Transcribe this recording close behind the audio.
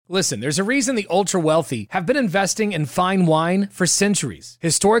Listen, there's a reason the ultra-wealthy have been investing in fine wine for centuries.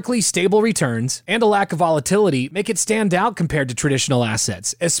 Historically stable returns and a lack of volatility make it stand out compared to traditional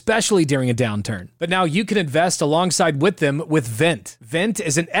assets, especially during a downturn. But now you can invest alongside with them with Vent. Vent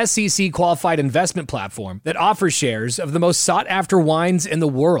is an SEC-qualified investment platform that offers shares of the most sought-after wines in the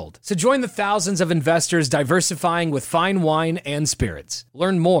world. So join the thousands of investors diversifying with fine wine and spirits.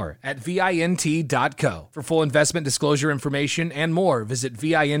 Learn more at vint.co. For full investment disclosure information and more, visit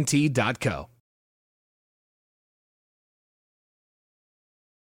vint.co.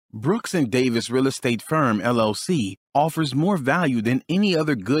 Brooks & Davis Real Estate Firm, LLC, offers more value than any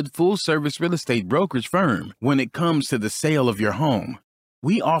other good full-service real estate brokerage firm when it comes to the sale of your home.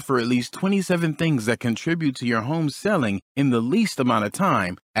 We offer at least 27 things that contribute to your home selling in the least amount of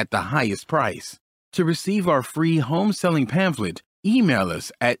time at the highest price. To receive our free home selling pamphlet, email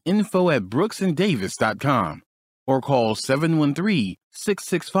us at info@brooksanddavis.com or call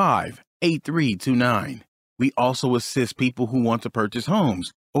 713-665-8329. We also assist people who want to purchase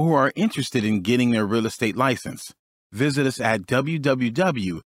homes or who are interested in getting their real estate license. Visit us at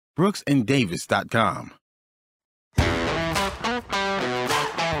www.brooksanddavis.com.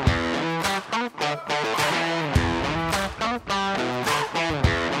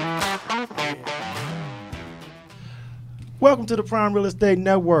 Welcome to the Prime Real Estate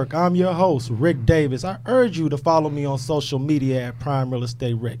Network. I'm your host, Rick Davis. I urge you to follow me on social media at Prime Real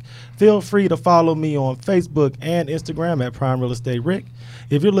Estate Rick. Feel free to follow me on Facebook and Instagram at Prime Real Estate Rick.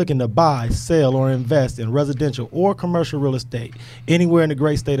 If you're looking to buy, sell, or invest in residential or commercial real estate anywhere in the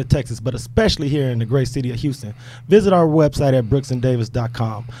great state of Texas, but especially here in the great city of Houston, visit our website at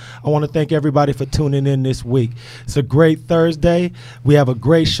brooksanddavis.com. I want to thank everybody for tuning in this week. It's a great Thursday. We have a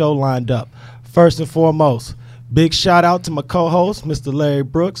great show lined up. First and foremost, big shout out to my co-host, Mr. Larry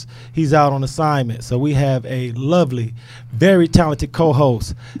Brooks. He's out on assignment. So we have a lovely, very talented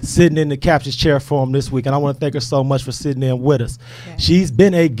co-host sitting in the captain's chair for him this week. And I want to thank her so much for sitting in with us. Yeah. She's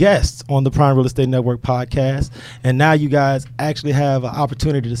been a guest on the Prime Real Estate Network podcast. And now you guys actually have an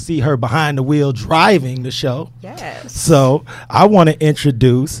opportunity to see her behind the wheel driving the show. Yes. So I want to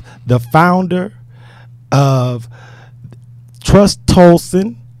introduce the founder of Trust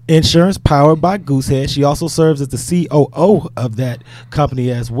Tolson Insurance, powered by Goosehead. She also serves as the COO of that company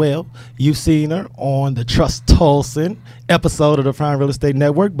as well. You've seen her on the Trust Tolson episode of the Prime Real Estate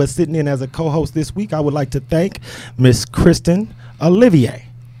Network, but sitting in as a co-host this week, I would like to thank Miss Kristen Olivier.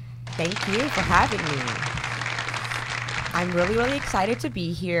 Thank you for having me. I'm really excited to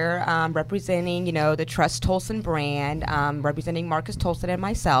be here, representing, the Trust Tolson brand, representing Marcus Tolson and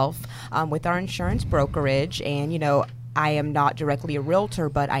myself with our insurance brokerage. And, I am not directly a realtor,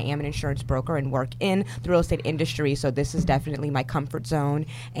 but I am an insurance broker and work in the real estate industry. So this is definitely my comfort zone,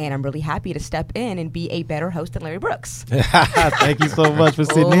 and I'm really happy to step in and be a better host than Larry Brooks. Thank you so much for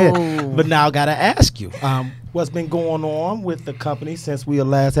sitting in. But now I got to ask you, what's been going on with the company since we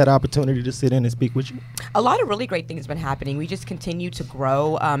last had opportunity to sit in and speak with you? A lot of really great things have been happening. We just continue to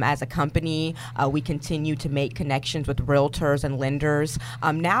grow as a company. We continue to make connections with realtors and lenders.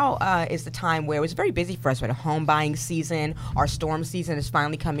 Now is the time where it was very busy for us. We had a home buying season. Our storm season is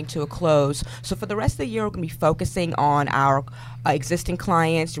finally coming to a close. So for the rest of the year, we're going to be focusing on our existing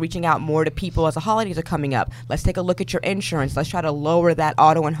clients, reaching out more to people as the holidays are coming up. Let's take a look at your insurance. Let's try to lower that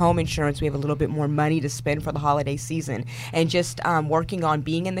auto and home insurance. We have a little bit more money to spend for the holiday season, and just working on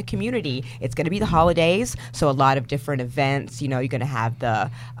being in the community. It's going to be the holidays, so a lot of different events. You're going to have the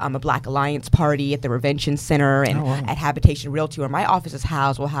a Black Alliance party at the Revention Center and at Habitation Realty, where my office is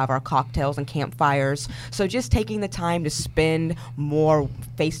housed. We'll have our cocktails and campfires. So just taking the time to spend more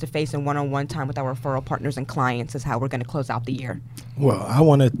face-to-face and one-on-one time with our referral partners and clients is how we're going to close out the year. Well, I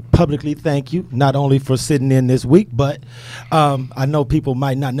want to publicly thank you, not only for sitting in this week, but I know people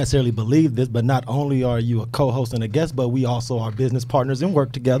might not necessarily believe this, but not only are you a co-host and a guest, but we also are business partners and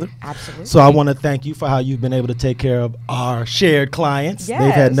work together. Absolutely. So I want to thank you for how you've been able to take care of our shared clients. Yes.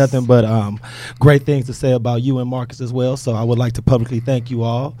 They've had nothing but great things to say about you and Marcus as well. So I would like to publicly thank you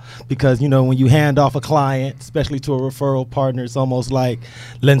all, because, when you hand off a client, especially to a referral partner, it's almost like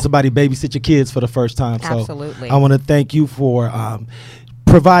letting somebody babysit your kids for the first time. Absolutely. So I want to thank you for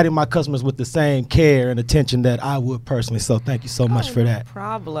providing my customers with the same care and attention that I would personally. So thank you so much for that. No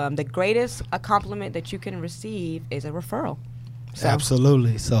problem. The greatest compliment that you can receive is a referral. So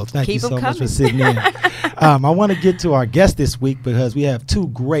absolutely. So thank you so much for coming. sitting in. I want to get to our guest this week, because we have two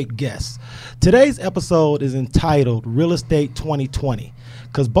great guests. Today's episode is entitled Real Estate 2020.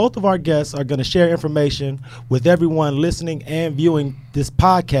 because both of our guests are going to share information with everyone listening and viewing this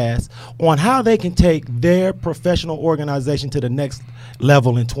podcast on how they can take their professional organization to the next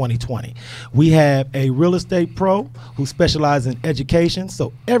level in 2020. We have a real estate pro who specializes in education,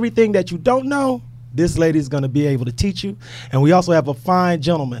 so everything that you don't know, this lady is going to be able to teach you. And we also have a fine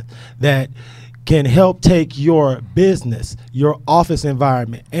gentleman that can help take your business, your office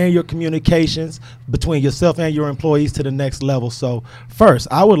environment, and your communications between yourself and your employees to the next level. So first,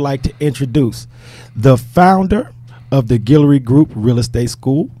 I would like to introduce the founder of the Guillory Group Real Estate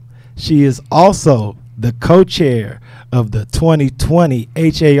School. She is also the co-chair of the 2020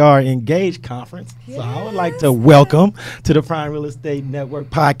 HAR Engage Conference. Yes. So I would like to welcome to the Prime Real Estate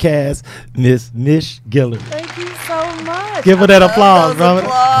Network podcast, Miss Mish Guillory. Thank you so much. Give her that applause, brother.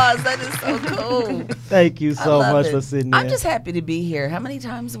 Applause. That is so cool. Thank you so much for sitting there. I'm just happy to be here. How many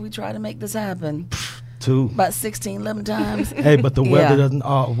times have we tried to make this happen? 2. About 16, 11 times. Hey, but the weather doesn't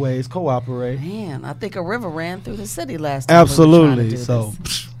always cooperate. Man, I think a river ran through the city last time. Absolutely. So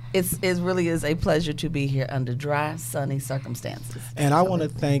it really is a pleasure to be here under dry, sunny circumstances. And I want to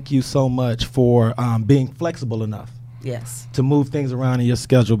thank you so much for being flexible enough. Yes. To move things around in your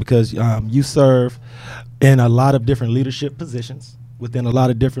schedule, because you serve in a lot of different leadership positions within a lot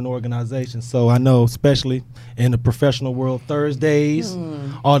of different organizations. So I know, especially in the professional world, Thursdays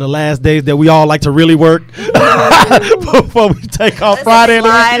are the last days that we all like to really work before we take off Friday.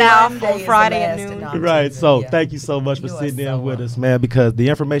 Friday at noon. Right. So thank you so much for sitting in with us, man, because the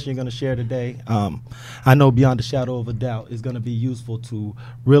information you're going to share today, I know beyond a shadow of a doubt, is going to be useful to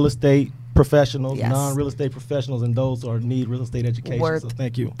real estate professionals, non-real estate professionals, and those who need real estate education. So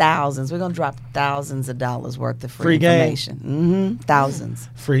thank you. Thousands. We're going to drop thousands of dollars worth of free information. Mm-hmm. Thousands.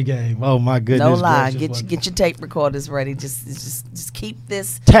 Free game. Oh my goodness. No lie. Get your tape recorders ready. Just keep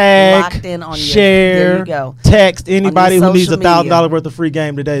this tag, locked in on share, there you go. Text anybody who needs $1,000 worth of free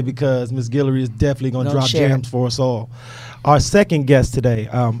game today, because Ms. Guillory is definitely going to drop gems for us all. Our second guest today,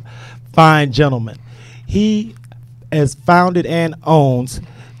 fine gentleman. He has founded and owns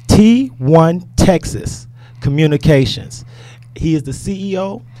T1 Texas Communications. He is the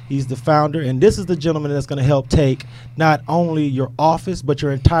CEO, he's the founder, and this is the gentleman that's going to help take not only your office but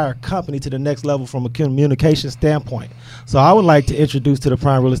your entire company to the next level from a communication standpoint. So I would like to introduce to the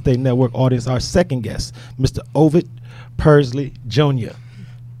Prime Real Estate Network audience our second guest, Mr. Ovid Persley Jr.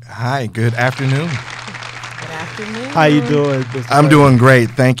 Hi, good afternoon. Good afternoon. How you doing, Mr. I'm doing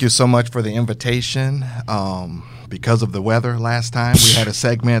great. Thank you so much for the invitation. Because of the weather last time, we had a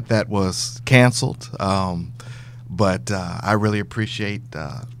segment that was canceled, but I really appreciate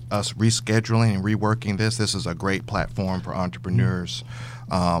us rescheduling and reworking this. This is a great platform for entrepreneurs.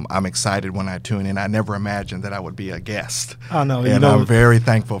 I'm excited when I tune in. I never imagined that I would be a guest. I know. And I'm very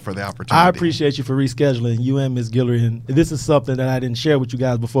thankful for the opportunity. I appreciate you for rescheduling, you and Ms. Guillory. And this is something that I didn't share with you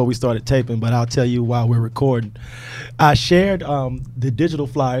guys before we started taping, but I'll tell you while we're recording. I shared the digital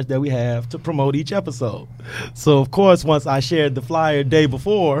flyers that we have to promote each episode. So, of course, once I shared the flyer day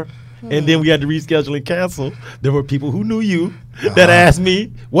before, and then we had to reschedule and cancel, there were people who knew you that asked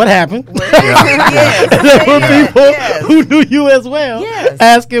me, what happened? There were people who knew you as well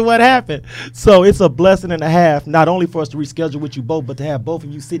asking what happened. So it's a blessing and a half, not only for us to reschedule with you both, but to have both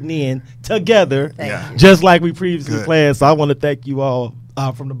of you sitting in together, just like we previously planned. So I want to thank you all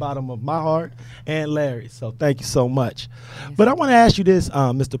from the bottom of my heart and Larry. So thank you so much. But I want to ask you this,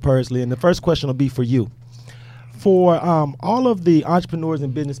 Mr. Persley, and the first question will be for you. For all of the entrepreneurs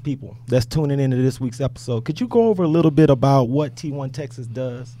and business people that's tuning into this week's episode, could you go over a little bit about what T1 Texas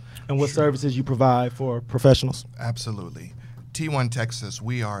does and what services you provide for professionals? Absolutely. T1 Texas,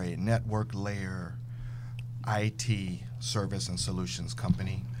 we are a network layer IT service and solutions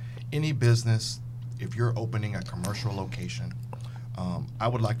company. Any business, if you're opening a commercial location, I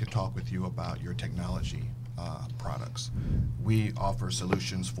would like to talk with you about your technology products. We offer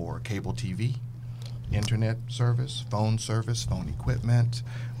solutions for cable TV, internet service, phone equipment.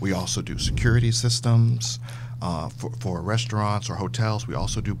 We also do security systems for restaurants or hotels. We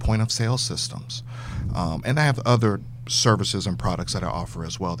also do point of sale systems. And I have other services and products that I offer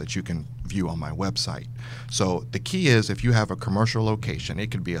as well that you can view on my website. So the key is, if you have a commercial location,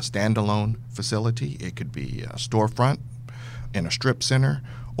 it could be a standalone facility, it could be a storefront in a strip center,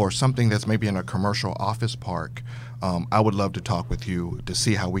 or something that's maybe in a commercial office park. I would love to talk with you to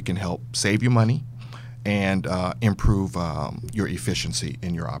see how we can help save you money and improve your efficiency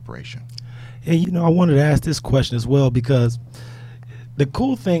in your operation. And, I wanted to ask this question as well, because the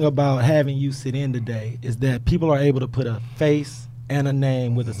cool thing about having you sit in today is that people are able to put a face and a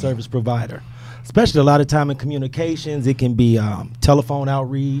name with a service provider. Especially a lot of time in communications, it can be telephone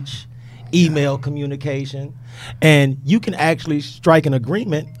outreach, email communication, and you can actually strike an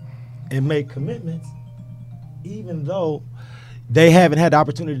agreement and make commitments even though they haven't had the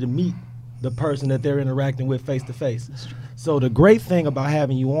opportunity to meet the person that they're interacting with face to face. So the great thing about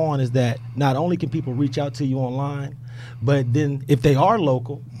having you on is that not only can people reach out to you online, but then if they are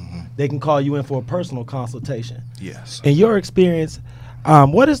local, they can call you in for a personal consultation. Yes. In your experience,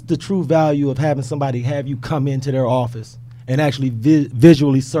 what is the true value of having somebody have you come into their office and actually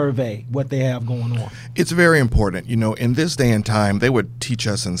visually survey what they have going on? It's very important. You know, in this day and time, they would teach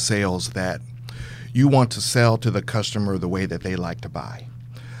us in sales that you want to sell to the customer the way that they like to buy.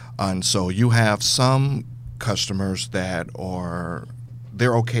 And so you have some customers that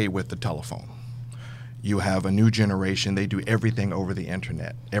they're okay with the telephone. You have a new generation, they do everything over the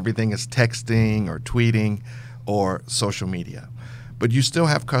internet. Everything is texting or tweeting or social media. But you still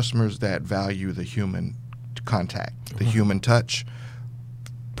have customers that value the human contact, the human touch,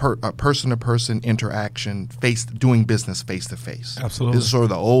 person-to-person interaction, doing business face-to-face. Absolutely. This is sort of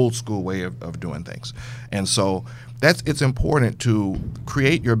the old school way of doing things. And so it's important to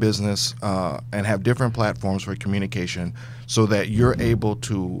create your business and have different platforms for communication so that you're able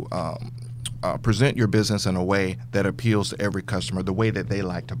to present your business in a way that appeals to every customer, the way that they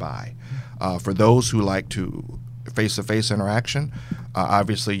like to buy. For those who like to face-to-face interaction,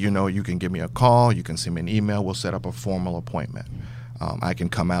 obviously, you can give me a call, you can send me an email, we'll set up a formal appointment. I can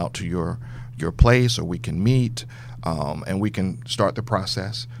come out to your place, or we can meet, and we can start the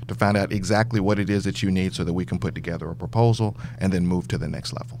process to find out exactly what it is that you need so that we can put together a proposal and then move to the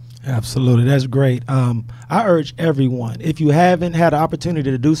next level. Absolutely. That's great. I urge everyone, if you haven't had an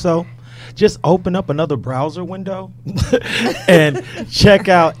opportunity to do so, just open up another browser window and check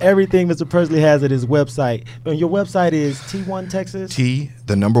out everything Mr. Persley has at his website. And your website is T1 Texas?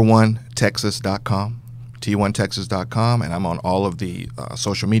 Texas.com. T1Texas.com, and I'm on all of the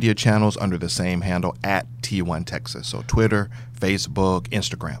social media channels under the same handle at T1 Texas. So Twitter, Facebook,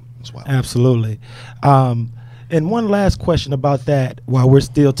 Instagram as well. Absolutely. And one last question about that while we're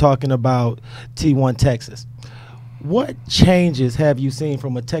still talking about T1 Texas. What changes have you seen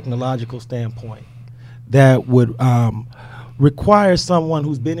from a technological standpoint that would require someone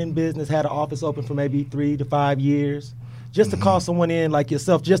who's been in business, had an office open for maybe 3 to 5 years, just to call someone in like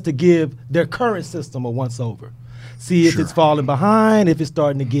yourself, just to give their current system a once-over? See if it's falling behind, if it's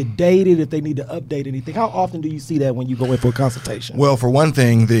starting to get dated, if they need to update anything. How often do you see that when you go in for a consultation? Well, for one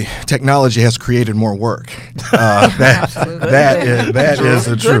thing, the technology has created more work. That is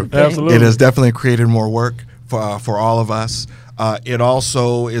the truth. Absolutely. It has definitely created more work for all of us. It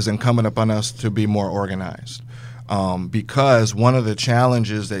also is incumbent upon us to be more organized. Because one of the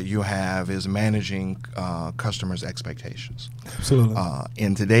challenges that you have is managing customers' expectations. Absolutely.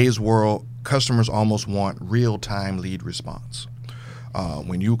 In today's world, customers almost want real-time lead response.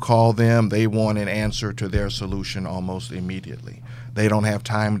 When you call them, they want an answer to their solution almost immediately. They don't have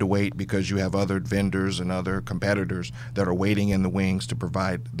time to wait because you have other vendors and other competitors that are waiting in the wings to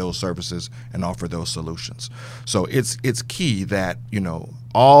provide those services and offer those solutions. So it's key that,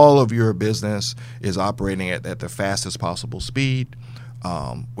 all of your business is operating at the fastest possible speed.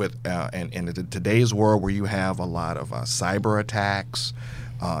 And in today's world where you have a lot of cyber attacks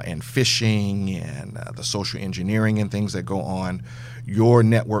and phishing and the social engineering and things that go on, your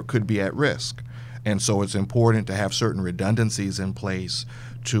network could be at risk. And so it's important to have certain redundancies in place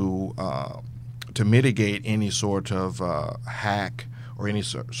to mitigate any sort of hack or any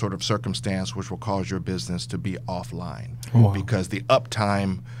sort of circumstance which will cause your business to be offline. Wow. Because the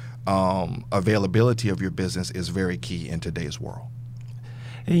uptime availability of your business is very key in today's world.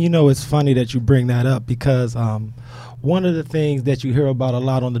 And it's funny that you bring that up because one of the things that you hear about a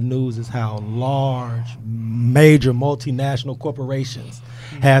lot on the news is how large, major multinational corporations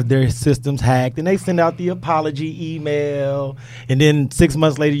have their systems hacked, and they send out the apology email, and then 6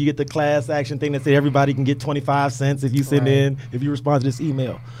 months later you get the class action thing that say everybody can get 25 cents if you if you respond to this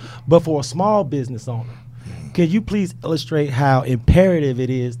email. But for a small business owner, can you please illustrate how imperative it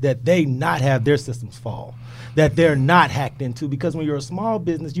is that they not have their systems fall, that they're not hacked into? Because when you're a small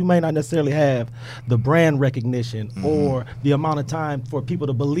business, you may not necessarily have the brand recognition or the amount of time for people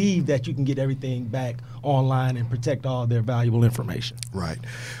to believe that you can get everything back online and protect all their valuable information. Right.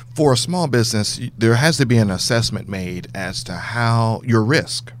 For a small business, there has to be an assessment made as to how your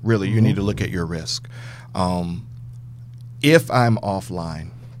risk, really, you need to look at your risk. If I'm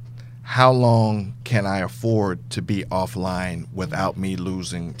offline, how long can I afford to be offline without me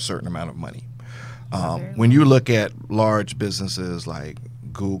losing a certain amount of money? When you look at large businesses like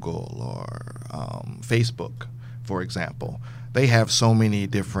Google or Facebook, for example, they have so many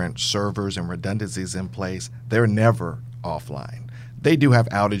different servers and redundancies in place. They're never offline. they do have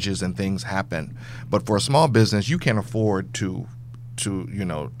outages and things happen. But for a small business, you can't afford to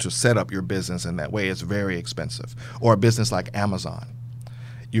set up your business in that way. It's very expensive. Or a business like Amazon,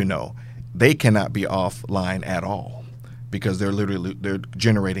 they cannot be offline at all because they're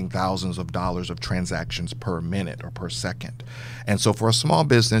generating thousands of dollars of transactions per minute or per second. And so for a small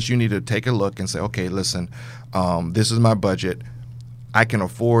business, you need to take a look and say, okay, listen, this is my budget. I can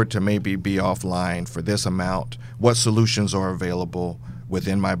afford to maybe be offline for this amount. What solutions are available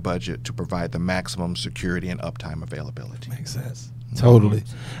within my budget to provide the maximum security and uptime availability? Makes sense. Totally.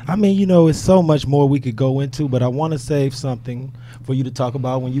 I mean, it's so much more we could go into, but I want to save something for you to talk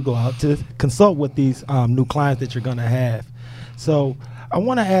about when you go out to consult with these new clients that you're going to have. So I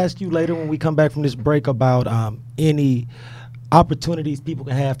want to ask you later when we come back from this break about any opportunities people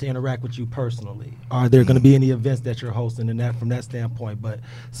can have to interact with you personally. Are there going to be any events that you're hosting and that from that standpoint? But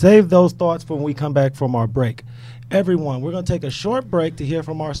save those thoughts for when we come back from our break. Everyone, we're going to take a short break to hear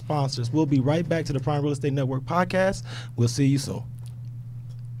from our sponsors. We'll be right back to the Prime Real Estate Network podcast. We'll see you soon.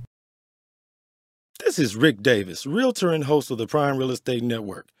 This is Rick Davis, realtor and host of the Prime Real Estate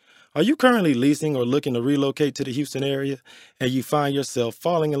Network. Are you currently leasing or looking to relocate to the Houston area and you find yourself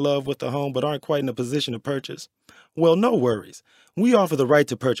falling in love with a home but aren't quite in a position to purchase? Well, no worries. We offer the Right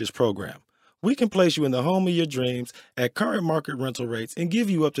to Purchase program. We can place you in the home of your dreams at current market rental rates and give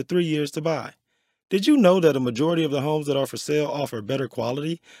you up to 3 years to buy. Did you know that a majority of the homes that are for sale offer better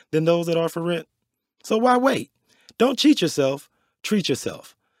quality than those that are for rent? So why wait? Don't cheat yourself, treat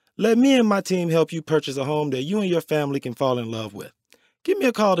yourself. Let me and my team help you purchase a home that you and your family can fall in love with. Give me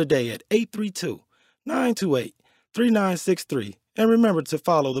a call today at 832-928-3963 and remember to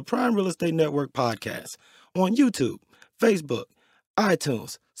follow the Prime Real Estate Network podcast on YouTube, Facebook,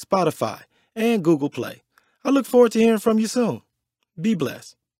 iTunes, Spotify, and Google Play. I look forward to hearing from you soon. Be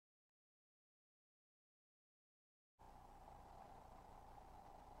blessed.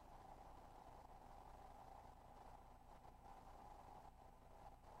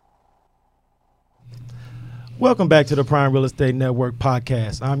 Welcome back to the Prime Real Estate Network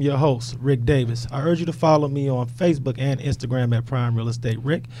podcast. I'm your host, Rick Davis. I urge you to follow me on Facebook and Instagram at Prime Real Estate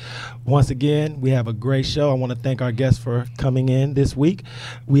Rick. Once again, we have a great show. I want to thank our guests for coming in this week.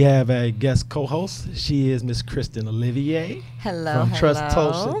 We have a guest co-host. She is Miss Kristen Olivier. Hello, from Trust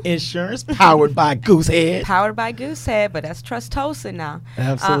Tosin Insurance, powered by Goosehead. Powered by Goosehead, but that's Trust Tosin now.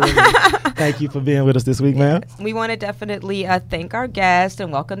 Absolutely. Thank you for being with us this week, ma'am. We want to definitely thank our guests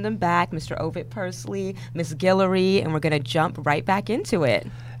and welcome them back, Mr. Ovid Pursley, Miss Guillory, and we're going to jump right back into it.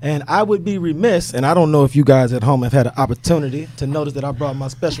 And I would be remiss, and I don't know if you guys at home have had an opportunity to notice that I brought my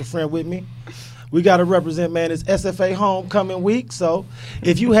special friend with me. We got to represent, man, it's SFA homecoming week. So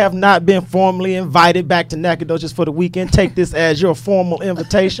if you have not been formally invited back to Nacogdoches for the weekend, take this as your formal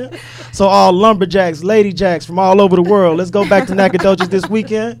invitation. So all lumberjacks, lady jacks from all over the world, let's go back to Nacogdoches this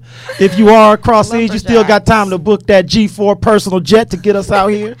weekend. If you are across seas, you still got time to book that G4 personal jet to get us out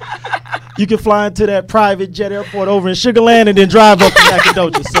here. You can fly into that private jet airport over in Sugar Land and then drive up to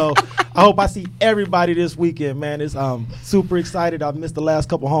Nacogdoches. So I hope I see everybody this weekend, man. It's super excited. I've missed the last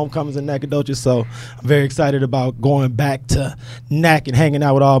couple homecomings in Nacogdoches, so I'm very excited about going back to NAC and hanging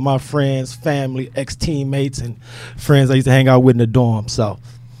out with all my friends, family, ex-teammates, and friends I used to hang out with in the dorm. So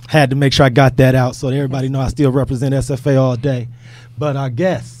had to make sure I got that out so that everybody know I still represent SFA all day. But I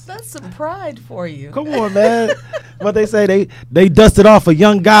guess that's some pride for you. Come on, man. What they say, they dusted off a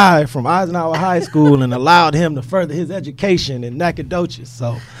young guy from Eisenhower High School and allowed him to further his education in Nacogdoches.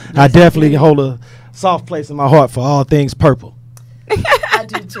 So I definitely hold a soft place in my heart for all things purple. I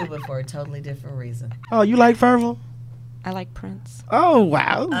do too, but for a totally different reason. Oh, you like purple? I like Prince. Oh,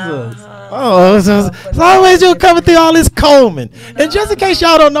 wow. So always you coming through all this Coleman. And just in case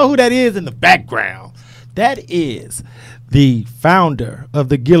y'all don't know who that is in the background, that is the founder of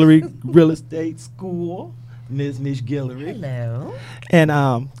the Guillory Real Estate School, Ms. Mish Guillory. Hello. And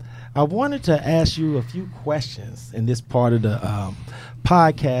I wanted to ask you a few questions in this part of the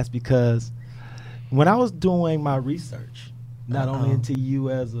podcast because when I was doing my research, not only into you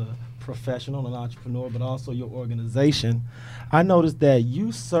as a professional and entrepreneur, but also your organization, I noticed that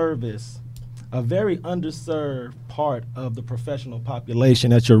you service a very underserved part of the professional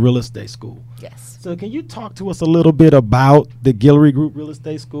population at your real estate school. Yes. So can you talk to us a little bit about the Guillory Group Real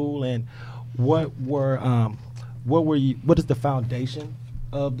Estate School and what is the foundation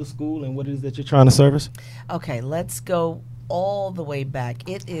of the school and what it is that you're trying to service? Okay, let's go all the way back.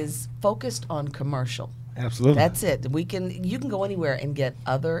 It is focused on commercial. Absolutely. That's it. You can go anywhere and get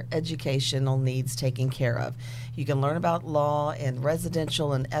other educational needs taken care of. You can learn about law and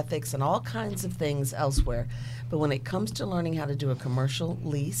residential and ethics and all kinds of things elsewhere. But when it comes to learning how to do a commercial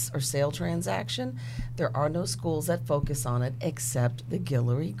lease or sale transaction, there are no schools that focus on it except the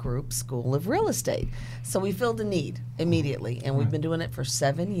Guillory Group School of Real Estate. So we filled a need immediately, and we've been doing it for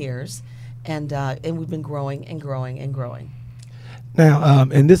 7 years, and we've been growing and growing and growing. Now,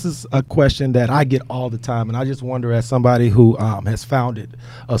 and this is a question that I get all the time, and I just wonder, as somebody who has founded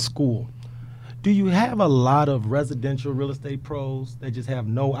a school, do you have a lot of residential real estate pros that just have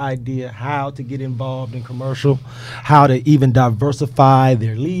no idea how to get involved in commercial, how to even diversify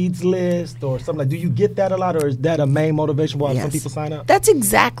their leads list or something? Like, do you get that a lot, or is that a main motivation why some people sign up? That's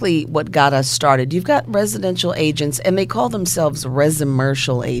exactly what got us started. You've got residential agents, and they call themselves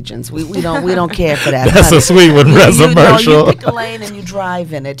resimercial agents. We don't care for that. That's a sweet one, resimercial. You pick a lane and you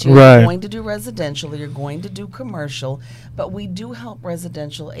drive in it. You're going to do residential, you're going to do commercial, but we do help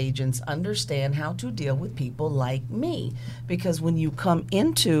residential agents understand how to deal with people like me, because when you come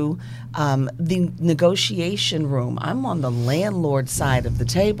into the negotiation room, I'm on the landlord side of the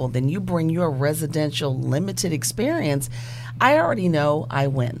table, then you bring your residential limited experience, I already know I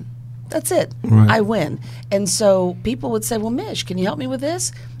win. That's it. Right. I win. And so people would say, well, Mish, can you help me with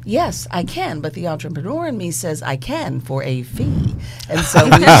this? Yes, I can. But the entrepreneur in me says I can for a fee. And so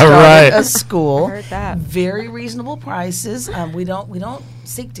we started a school. I heard that. Very reasonable prices. We don't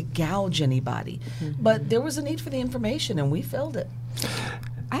seek to gouge anybody. Mm-hmm. But there was a need for the information, and we filled it.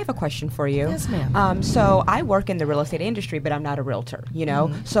 I have a question for you. Yes, ma'am. So I work in the real estate industry, but I'm not a realtor, you know?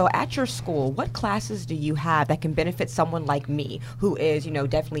 Mm-hmm. So at your school, what classes do you have that can benefit someone like me who is,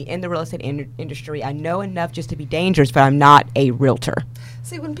 definitely in the real estate industry? I know enough just to be dangerous, but I'm not a realtor.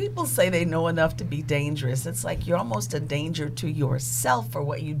 See, when people say they know enough to be dangerous, it's like you're almost a danger to yourself for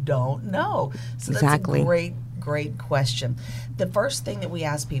what you don't know. So Exactly. That's a great question. The first thing that we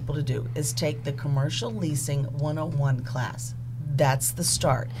ask people to do is take the Commercial Leasing 101 class. That's the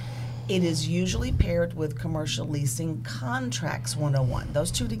start. It is usually paired with Commercial Leasing Contracts 101. Those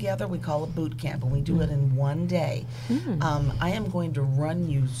two together we call a boot camp, and we do it in one day. I am going to run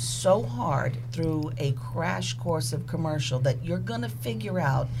you so hard through a crash course of commercial that you're going to figure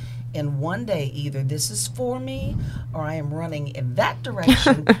out in one day either this is for me or I am running in that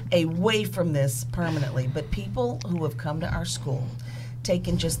direction away from this permanently. But people who have come to our school,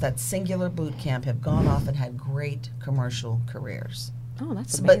 taken just that singular boot camp, have gone off and had great commercial careers. Oh,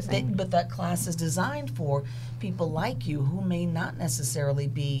 that's amazing. But that class is designed for people like you who may not necessarily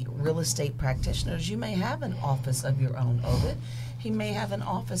be real estate practitioners. You may have an office of your own, Ovid. He may have an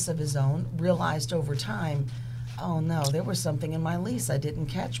office of his own, realized over time, oh no, there was something in my lease I didn't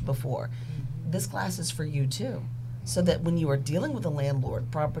catch before. This class is for you too. So that when you are dealing with a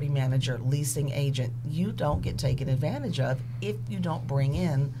landlord, property manager, leasing agent, you don't get taken advantage of if you don't bring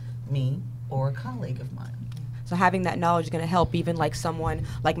in me or a colleague of mine. So having that knowledge is going to help even like someone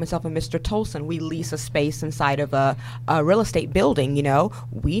like myself and Mr. Tolson. We lease a space inside of a real estate building,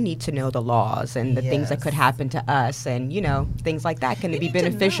 we need to know the laws and the things that could happen to us, and, things like that can be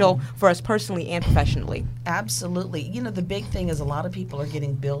beneficial for us personally and professionally. Absolutely. The big thing is a lot of people are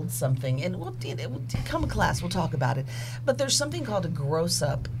getting billed something, and we'll come to class, we'll talk about it. But there's something called a gross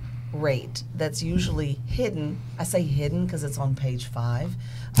up rate that's usually hidden. I say hidden because it's on page 5.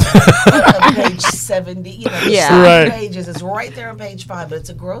 Page 70, pages. It's right there on page 5, but it's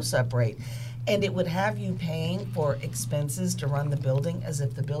a gross up rate. And it would have you paying for expenses to run the building as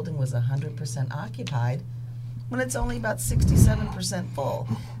if the building was 100% occupied when it's only about 67% full.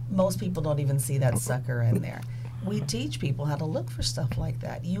 Most people don't even see that sucker in there. We teach people how to look for stuff like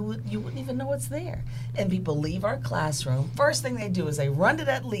that. You wouldn't even know it's there. And people leave our classroom. First thing they do is they run to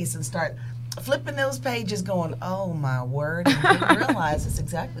that lease and start flipping those pages going, oh my word, and you didn't realize it's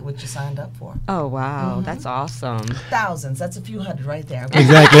exactly what you signed up for. Oh wow, That's awesome. Thousands, that's a few hundred right there.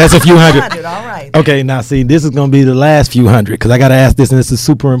 Exactly, that's a few hundred. All right. Okay, now see, this is going to be the last few hundred, because I got to ask this, and this is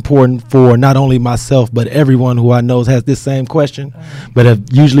super important for not only myself, but everyone who I know has this same question, but have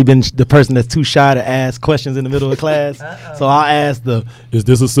usually been the person that's too shy to ask questions in the middle of class. So I'll ask is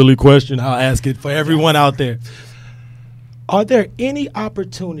this a silly question? I'll ask it for everyone out there. Are there any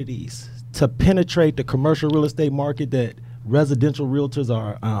opportunities to penetrate the commercial real estate market that residential realtors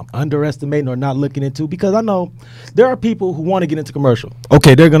are underestimating or not looking into? Because I know there are people who want to get into commercial.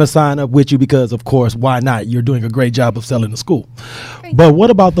 Okay, they're going to sign up with you because, of course, why not? You're doing a great job of selling the school. But what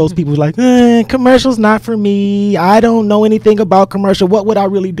about those people who's like, commercial's not for me. I don't know anything about commercial. What would I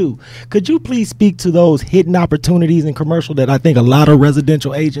really do? Could you please speak to those hidden opportunities in commercial that I think a lot of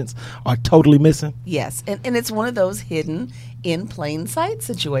residential agents are totally missing? Yes, and it's one of those hidden in plain sight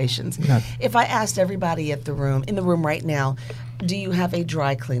situations. Yeah. If I asked everybody in the room right now, do you have a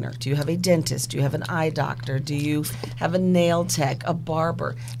dry cleaner? Do you have a dentist? Do you have an eye doctor? Do you have a nail tech, a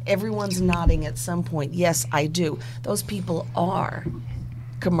barber? Everyone's nodding at some point. Yes, I do. Those people are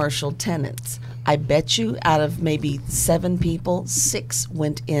commercial tenants. I bet you out of maybe 7 people, 6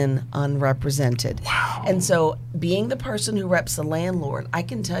 went in unrepresented. Wow. And so being the person who reps the landlord, I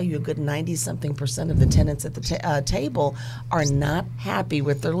can tell you a good 90-something% of the tenants at the table are not happy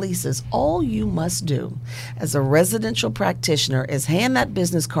with their leases. All you must do as a residential practitioner is hand that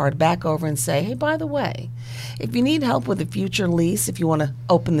business card back over and say, hey, by the way, if you need help with a future lease, if you want to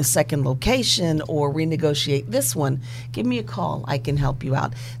open the second location or renegotiate this one, give me a call. I can help you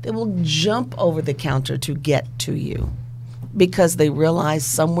out. They will jump over the counter to get to you because they realize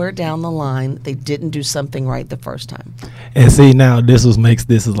somewhere down the line they didn't do something right the first time. And see, now this makes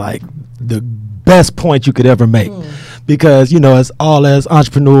this is like the best point you could ever make, because as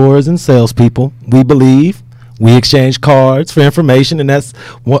entrepreneurs and salespeople, we believe we exchange cards for information, and that's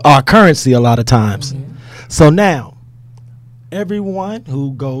our currency a lot of times. So now, everyone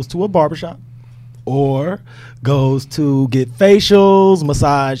who goes to a barbershop or goes to get facials,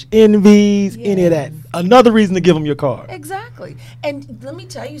 massage envies, any of that, another reason to give them your card. Exactly. And let me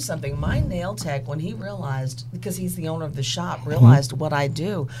tell you something. My nail tech, when he realized, because he's the owner of the shop, realized what I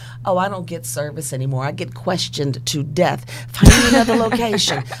do. Oh, I don't get service anymore. I get questioned to death. Find me another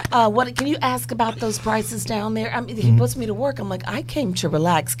location. What can you ask about those prices down there? I mean, he puts me to work. I'm like, I came to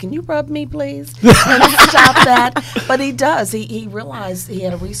relax. Can you rub me, please? Can you stop that? But he does. He realized he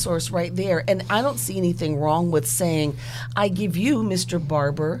had a resource right there. And I don't see anything wrong with saying, I give you, Mr.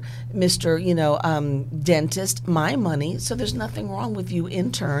 Barber, Mr. Dentist, my money. So there's nothing wrong with you,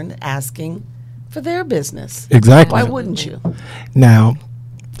 in turn, asking for their business. Exactly. Why wouldn't you? Now,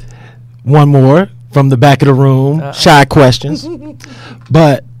 one more from the back of the room, shy questions.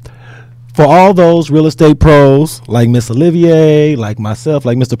 But for all those real estate pros like Miss Olivier, like myself,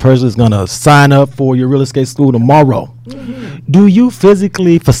 like Mr. Persley is going to sign up for your real estate school tomorrow, do you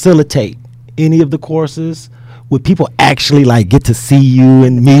physically facilitate any of the courses? Would people actually get to see you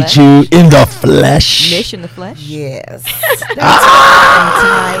and meet you in the flesh? Mish in the flesh? Yes. That's why I'm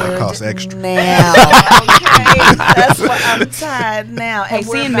tired costs extra. now. Okay? That's why I'm tired now. Hey, And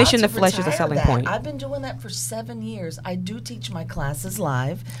we're seeing about Mish in to the flesh is a retire selling that. point. I've been doing that for 7 years. I do teach my classes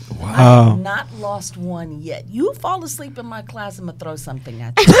live. Wow. I have not lost one yet. You fall asleep in my class, I'm going to throw something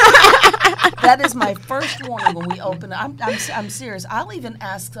at you. That is my first warning when we open. I'm serious. I'll even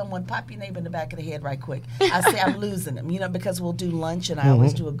ask someone, pop your neighbor in the back of the head right quick. I say I'm losing them, because we'll do lunch, and I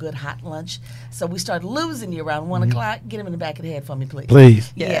always do a good hot lunch. So we start losing you around 1 o'clock. Get him in the back of the head for me, please.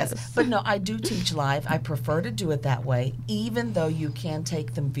 Please. Yes. But no, I do teach live. I prefer to do it that way, even though you can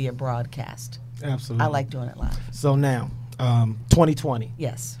take them via broadcast. Absolutely. I like doing it live. So now, 2020.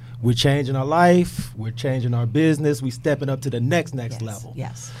 Yes. We're changing our life. We're changing our business. We're stepping up to the next Yes. level.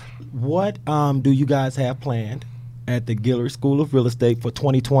 Yes. What do you guys have planned at the Gillard School of Real Estate for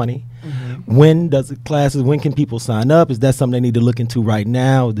 2020? When does the classes? When can people sign up? Is that something they need to look into right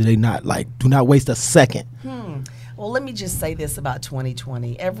now? Do they not do not waste a second? Well, let me just say this about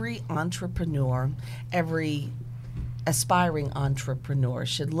 2020. Every entrepreneur, every aspiring entrepreneur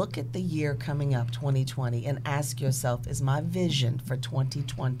should look at the year coming up, 2020, and ask yourself, is my vision for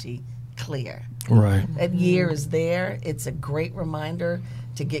 2020 clear? Right. That year is there. It's a great reminder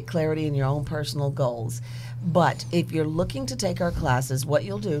to get clarity in your own personal goals. But if you're looking to take our classes, what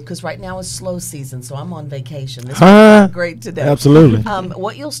you'll do, because right now is slow season, so I'm on vacation. This is not great today. Absolutely.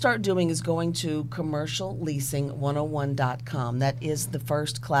 What you'll start doing is going to commercialleasing101.com. That is the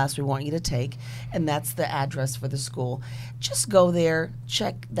first class we want you to take, and that's the address for the school. Just go there,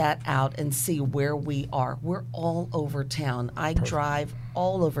 check that out, and see where we are. We're all over town. I drive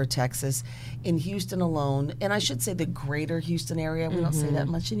all over Texas, in Houston alone, and I should say the greater Houston area. We don't say that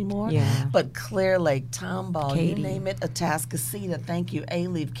much anymore. Yeah. But Clear Lake, Tomball, Katy. you name it, Atascocita, thank you,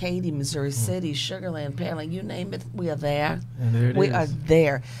 Alief, Katy, Missouri City, Sugarland, Pearland, you name it, we are there. And there it we is. are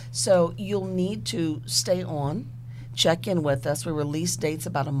there. So you'll need to stay on, check in with us. We release dates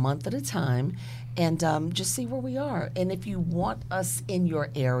about a month at a time, and just see where we are. And if you want us in your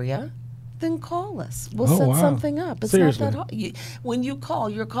area, then call us. We'll Oh, set wow. something up. It's Seriously. not that hard. When you call,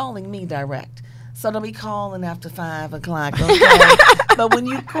 you're calling me direct. So don't be calling after 5 o'clock, okay? But when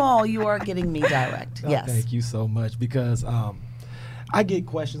you call, you are getting me direct. Oh, Yes. thank you so much, because I get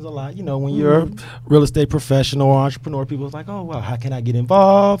questions a lot. When you're a real estate professional or entrepreneur, people are like, oh, well, how can I get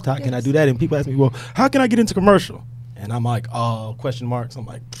involved? How can I do that? And people ask me, well, how can I get into commercial? And I'm like, oh, question marks. I'm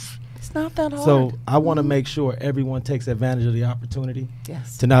like, It's not that hard. So I want to make sure everyone takes advantage of the opportunity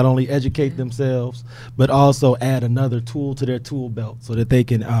Yes. to not only educate themselves, but also add another tool to their tool belt so that they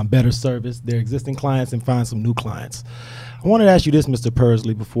can better service their existing clients and find some new clients. I wanted to ask you this, Mr.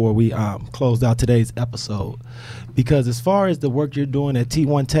 Persley, before we closed out today's episode, because as far as the work you're doing at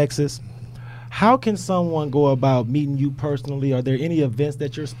T1 Texas, how can someone go about meeting you personally? Are there any events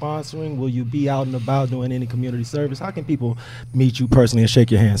that you're sponsoring? Will you be out and about doing any community service? How can people meet you personally and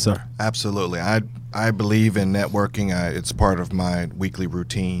shake your hand, sir? Absolutely. I believe in networking. It's part of my weekly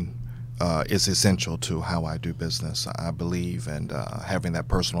routine. It's essential to how I do business. I believe in having that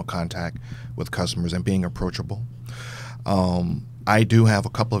personal contact with customers and being approachable. I do have a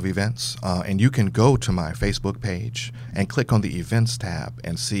couple of events, and you can go to my Facebook page and click on the events tab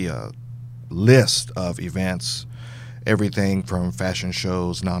and see a list of events, everything from fashion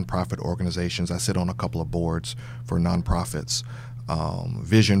shows, nonprofit organizations. I sit on a couple of boards for nonprofits,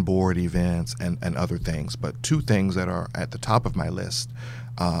 vision board events, and other things. But two things that are at the top of my list.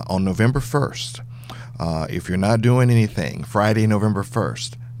 On November 1st, if you're not doing anything, Friday, November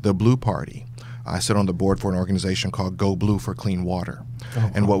 1st, the Blue Party. I sit on the board for an organization called Go Blue for Clean Water.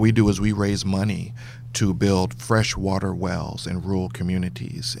 And what we do is we raise money to build fresh water wells in rural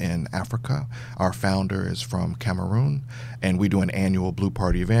communities in Africa. Our founder is from Cameroon, and we do an annual Blue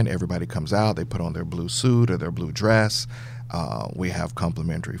Party event. Everybody comes out, they put on their blue suit or their blue dress. We have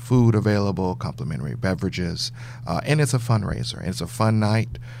complimentary food available, complimentary beverages, and it's a fundraiser. It's a fun night,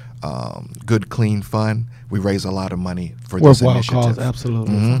 good, clean fun. We raise a lot of money for this initiative. Cause,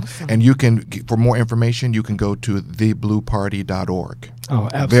 absolutely. Mm-hmm. And you can, for more information, you can go to theblueparty.org. Oh,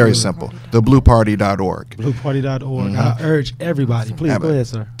 absolutely. Very simple. Theblueparty.org. Blueparty.org. Mm-hmm. I urge everybody, please go ahead,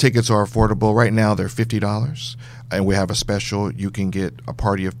 sir. Tickets are affordable. Right now, they're $50. And we have a special. You can get a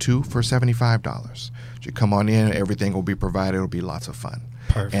party of two for $75. You come on in, everything will be provided. It'll be lots of fun.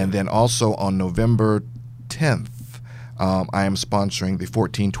 Perfect. And then also on November 10th, I am sponsoring the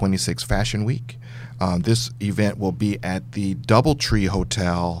 1426 Fashion Week. This event will be at the Doubletree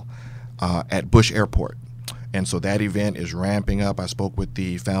Hotel at Bush Airport. And so that event is ramping up. I spoke with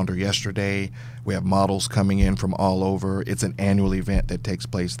the founder yesterday. We have models coming in from all over. It's an annual event that takes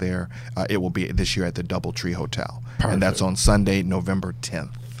place there. It will be this year at the Doubletree Hotel. Perfect. And that's on Sunday, November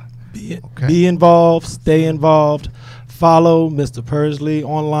 10th. Be involved, stay involved. Follow Mr. Persley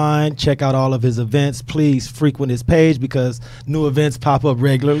online. Check out all of his events. Please frequent his page because new events pop up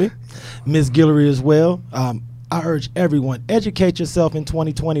regularly. Ms. Guillory as well. I urge everyone, educate yourself in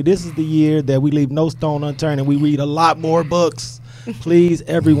 2020. This is the year that we leave no stone unturned and we read a lot more books. Please,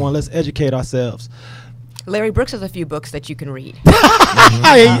 everyone, let's educate ourselves. Larry Brooks has a few books that you can read. He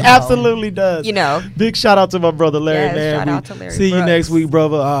absolutely does. You know. Big shout out to my brother Larry, Yes, man. shout out to Larry See you Brooks. next week,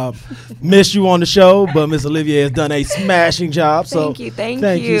 brother. Miss you on the show, but Miss Olivia has done a smashing job. Thank so you, thank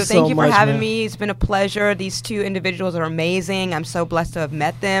you you so for much, having man. me. It's been a pleasure. These two individuals are amazing. I'm so blessed to have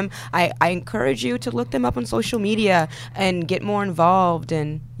met them. I encourage you to look them up on social media and get more involved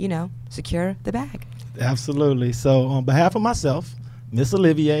and, secure the bag. Absolutely. So on behalf of myself, Miss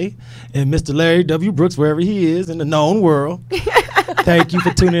Olivier, and Mr. Larry W. Brooks, wherever he is in the known world, thank you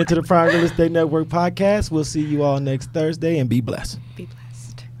for tuning into the Prime Real Estate Network podcast. We'll see you all next Thursday, and be blessed. Be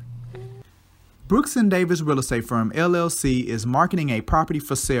blessed. Brooks & Davis Real Estate Firm, LLC is marketing a property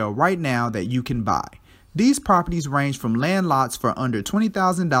for sale right now that you can buy. These properties range from land lots for under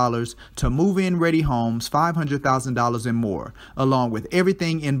 $20,000 to move-in ready homes $500,000 and more, along with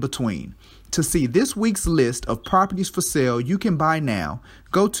everything in between. To see this week's list of properties for sale you can buy now,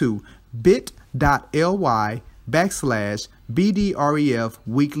 go to bit.ly/BDREF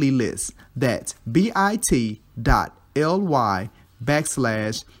weekly list. That's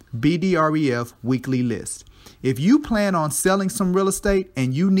bit.ly/BDREF weekly list. If you plan on selling some real estate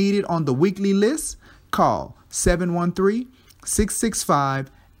and you need it on the weekly list, call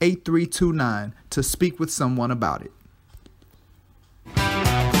 713-665-8329 to speak with someone about it.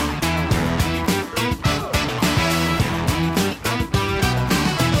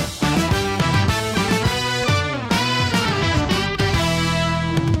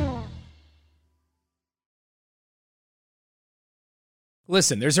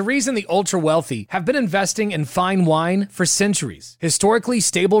 Listen, there's a reason the ultra wealthy have been investing in fine wine for centuries. Historically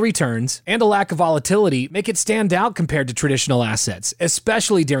stable returns and a lack of volatility make it stand out compared to traditional assets,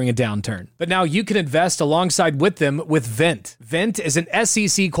 especially during a downturn. But now you can invest alongside with them with Vent. Vent is an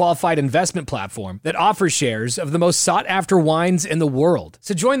SEC qualified investment platform that offers shares of the most sought after wines in the world.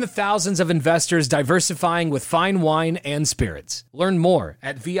 So join the thousands of investors diversifying with fine wine and spirits. Learn more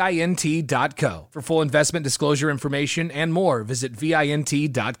at vint.co. For full investment disclosure information and more, visit vint.co.